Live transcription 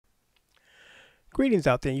Greetings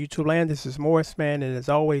out there in YouTube land. This is Morris, man, and as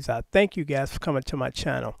always, I thank you guys for coming to my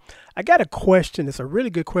channel. I got a question. It's a really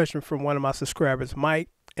good question from one of my subscribers, Mike,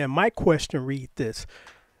 and my question reads this.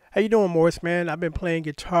 How you doing, Morris, man? I've been playing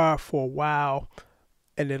guitar for a while,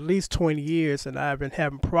 and at least 20 years, and I've been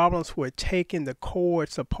having problems with taking the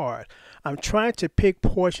chords apart. I'm trying to pick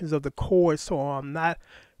portions of the chords so I'm not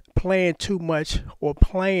playing too much or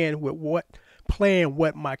playing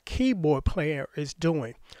what my keyboard player is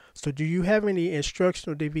doing. So do you have any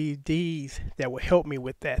instructional DVDs that will help me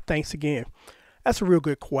with that? Thanks again. That's a real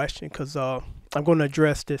good question because I'm going to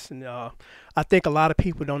address this, and I think a lot of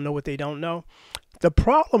people don't know what they don't know. The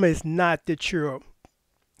problem is not that you're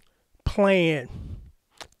playing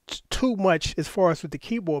too much as far as what the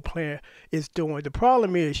keyboard player is doing. The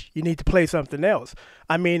problem is you need to play something else.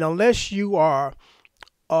 I mean, unless you are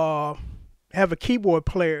have a keyboard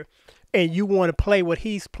player and you want to play what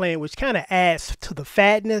he's playing, which kind of adds to the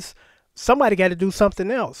fatness, somebody got to do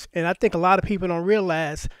something else. And I think a lot of people don't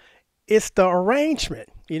realize it's the arrangement,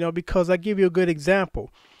 because I give you a good example.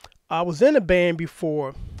 I was in a band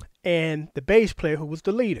before, and the bass player, who was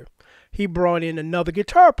the leader, he brought in another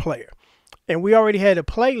guitar player. And we already had a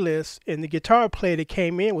playlist, and the guitar player that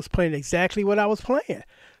came in was playing exactly what I was playing.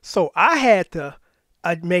 So I had to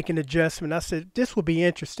make an adjustment. I said, this will be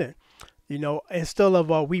interesting. Instead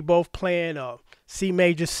of we both playing a C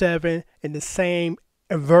major 7 in the same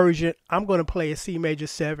version, I'm going to play a C major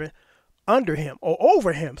 7 under him or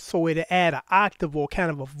over him, so it'll add an octave or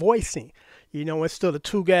kind of a voicing, instead of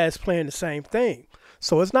two guys playing the same thing.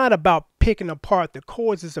 So it's not about picking apart the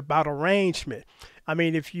chords, it's about arrangement. I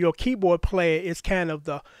mean, if your keyboard player is kind of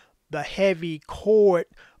the heavy chord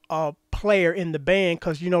player in the band,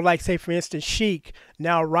 because like say for instance Chic,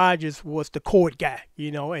 Nile Rodgers was the chord guy,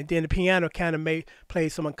 and then the piano kind of may play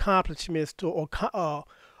some accomplishments to or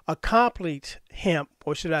accomplish him,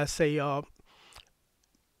 or should I say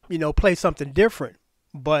play something different.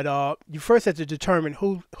 But you first have to determine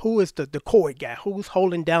who is the chord guy, who's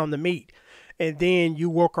holding down the meat, and then you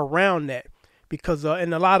work around that, because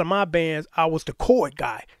in a lot of my bands I was the chord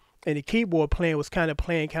guy, and the keyboard player was kind of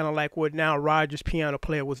playing like what Nile Rodgers piano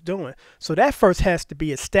player was doing. So that first has to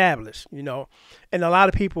be established, and a lot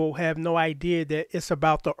of people have no idea that it's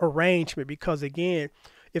about the arrangement, because again,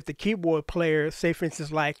 if the keyboard player, say for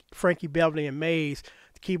instance like Frankie Beverly and Maze,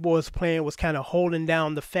 the keyboard's playing was kind of holding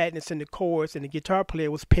down the fatness in the chords, and the guitar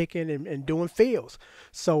player was picking and doing fills.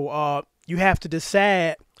 So you have to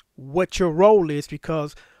decide what your role is,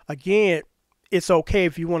 because again, it's okay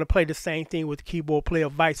if you want to play the same thing with the keyboard player,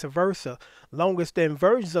 vice versa, long as the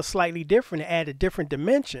inversions are slightly different and add a different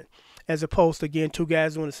dimension, as opposed to, again, two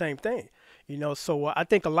guys doing the same thing. So I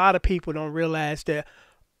think a lot of people don't realize that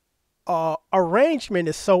arrangement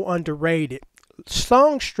is so underrated.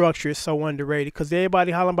 Song structure is so underrated, because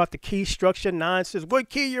everybody hollering about the key structure nonsense, what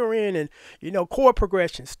key you're in, and chord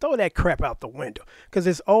progressions. Throw that crap out the window, because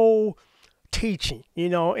it's old teaching,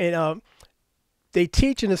 and they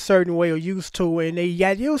teach in a certain way or used to it, and they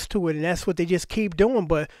got used to it, and that's what they just keep doing.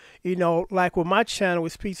 But like with my channel, it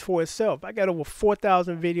speaks for itself. I got over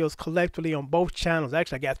 4,000 videos collectively on both channels.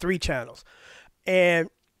 Actually, I got 3 channels, and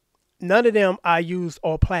none of them I use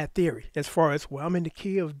all plat theory, as far as, well, I'm in the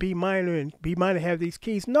key of B minor, and B minor have these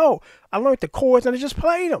keys. No, I learned the chords and I just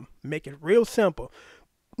played them. Make it real simple.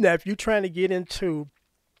 Now, if you're trying to get into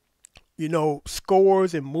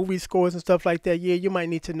scores and movie scores and stuff like that, yeah, you might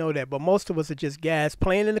need to know that. But most of us are just guys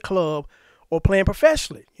playing in the club or playing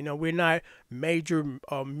professionally. We're not major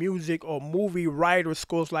music or movie writer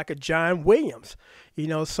schools like a John Williams.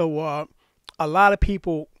 So a lot of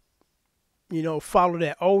people, follow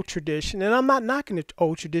that old tradition. And I'm not knocking the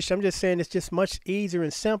old tradition. I'm just saying it's just much easier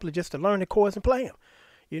and simpler just to learn the chords and play them.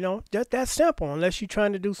 That's simple. Unless you're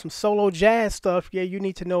trying to do some solo jazz stuff, yeah, you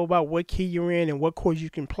need to know about what key you're in and what chords you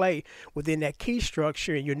can play within that key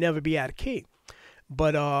structure, and you'll never be out of key.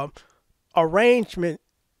 But arrangement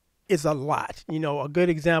is a lot. A good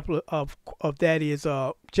example of that is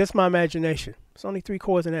Just My Imagination. It's only 3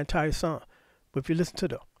 chords in that entire song. But if you listen to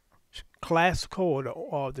the classical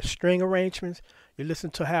or the string arrangements, you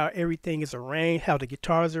listen to how everything is arranged, how the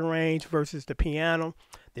guitar is arranged versus the piano.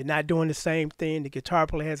 They're not doing the same thing. The guitar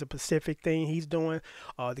player has a specific thing he's doing.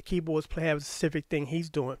 The keyboards player has a specific thing he's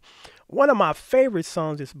doing. One of my favorite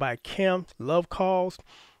songs is by Kim, Love Calls.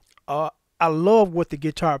 I love what the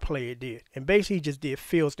guitar player did. And basically he just did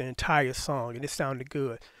fills the entire song, and it sounded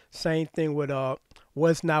good. Same thing with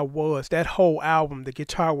Was Not Was. That whole album, the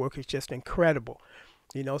guitar work is just incredible.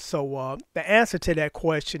 So the answer to that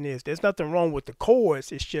question is there's nothing wrong with the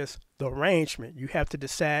chords. It's just the arrangement. You have to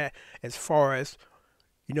decide as far as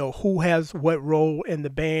you know, who has what role in the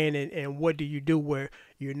band, and what do you do where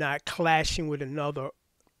you're not clashing with another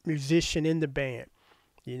musician in the band,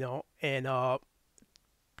 you know. And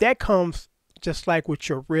that comes just like with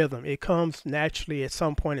your rhythm. It comes naturally at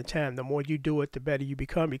some point in time. The more you do it, the better you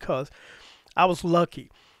become, because I was lucky.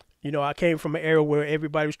 You know, I came from an era where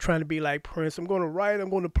everybody was trying to be like Prince. I'm going to write, I'm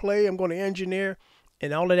going to play, I'm going to engineer.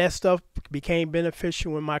 And all of that stuff became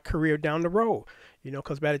beneficial in my career down the road. You know,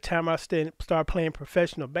 because by the time I started playing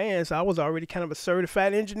professional bands, I was already kind of a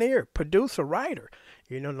certified engineer, producer, writer.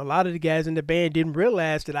 You know, and a lot of the guys in the band didn't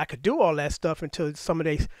realize that I could do all that stuff until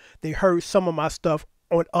they heard some of my stuff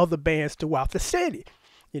on other bands throughout the city.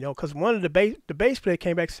 You know, because one of the bass player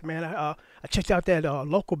came back and said, man, I checked out that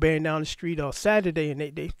local band down the street Saturday, and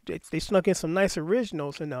they snuck in some nice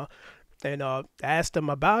originals, and I asked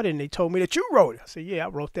them about it, and they told me that you wrote it. I said, yeah, I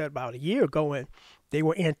wrote that about a year ago, and they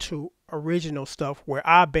were into original stuff where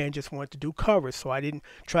our band just wanted to do covers. So I didn't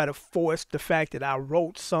try to force the fact that I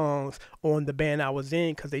wrote songs on the band I was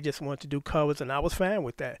in, because they just wanted to do covers, and I was fine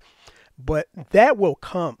with that. But that will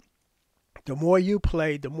come. The more you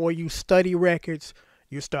play, the more you study records,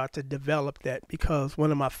 you start to develop that. Because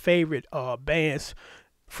one of my favorite bands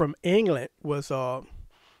from England was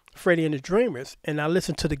Freddie and the Dreamers, and I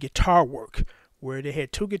listened to the guitar work where they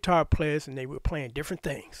had two guitar players and they were playing different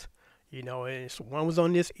things. You know, and so one was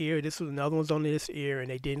on this ear, this was another one's on this ear, and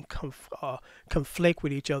they didn't conflict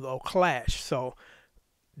with each other or clash. So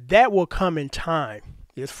that will come in time.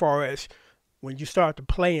 As far as when you start to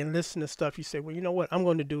play and listen to stuff, you say, well, you know what, I'm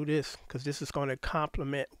going to do this because this is going to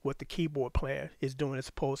complement what the keyboard player is doing, as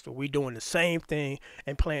opposed to we doing the same thing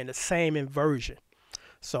and playing the same inversion.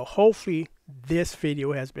 So hopefully this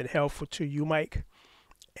video has been helpful to you, Mike,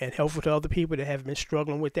 and helpful to other people that have been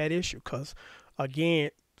struggling with that issue. Because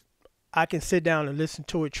again, I can sit down and listen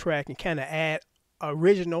to a track and kind of add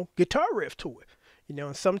original guitar riff to it. You know,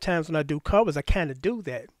 and sometimes when I do covers, I kind of do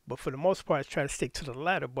that. But for the most part, I try to stick to the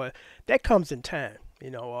latter. But that comes in time.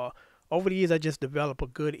 You know, over the years, I just developed a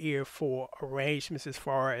good ear for arrangements, as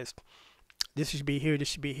far as this should be here, this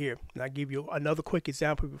should be here. And I'll give you another quick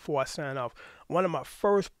example before I sign off. One of my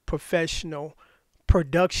first professional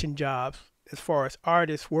production jobs, as far as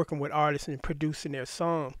artists, working with artists and producing their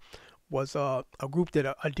song, was a group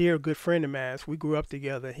that a dear good friend of mine, we grew up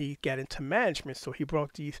together. He got into management, so he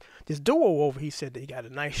brought this duo over. He said, they got a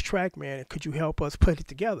nice track, man, could you help us put it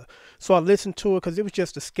together? So I listened to it, because it was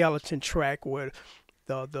just a skeleton track where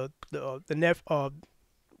the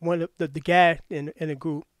guy in the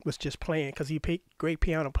group was just playing, because he paid great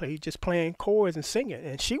piano player, just playing chords and singing,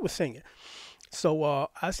 and she was singing. So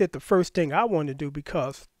I said the first thing I wanted to do,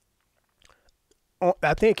 because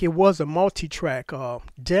I think it was a multi-track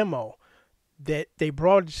demo that they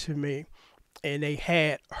brought it to me, and they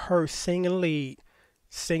had her singing lead,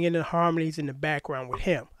 singing in harmonies in the background with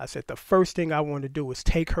him. I said the first thing I want to do is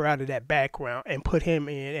take her out of that background and put him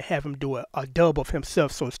in and have him do a dub of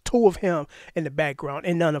himself. So it's two of him in the background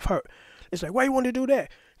and none of her. It's like, why you want to do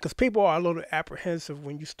that? Because people are a little apprehensive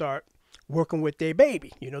when you start working with their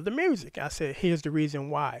baby, you know, the music. I said, here's the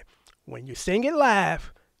reason why. When you sing it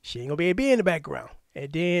live, she ain't going to be able to be in the background.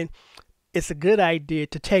 And then it's a good idea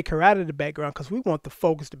to take her out of the background, because we want the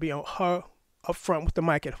focus to be on her up front with the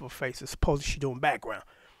mic at her face, as opposed to she doing background.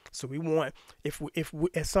 So we want, if we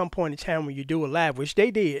at some point in time when you do a live, which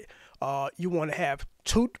they did, you want to have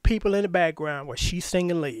two people in the background where she's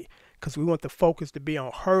singing lead, because we want the focus to be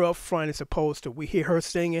on her up front, as opposed to we hear her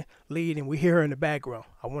singing lead and we hear her in the background.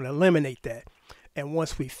 I want to eliminate that. And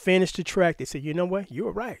once we finish the track, they say, you know what, you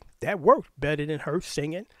were right. That worked better than her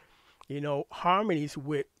singing, you know, harmonies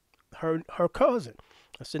with her cousin.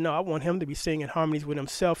 I said, no, I want him to be singing harmonies with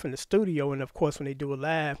himself in the studio. And of course, when they do a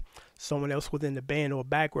live, someone else within the band or a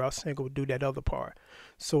background singer will do that other part.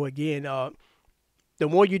 So again, the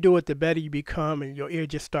more you do it, the better you become, and your ear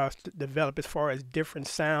just starts to develop as far as different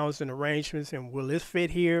sounds and arrangements. And will this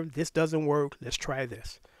fit here? This doesn't work. Let's try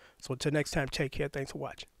this. So until next time, take care. Thanks for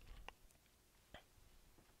watching.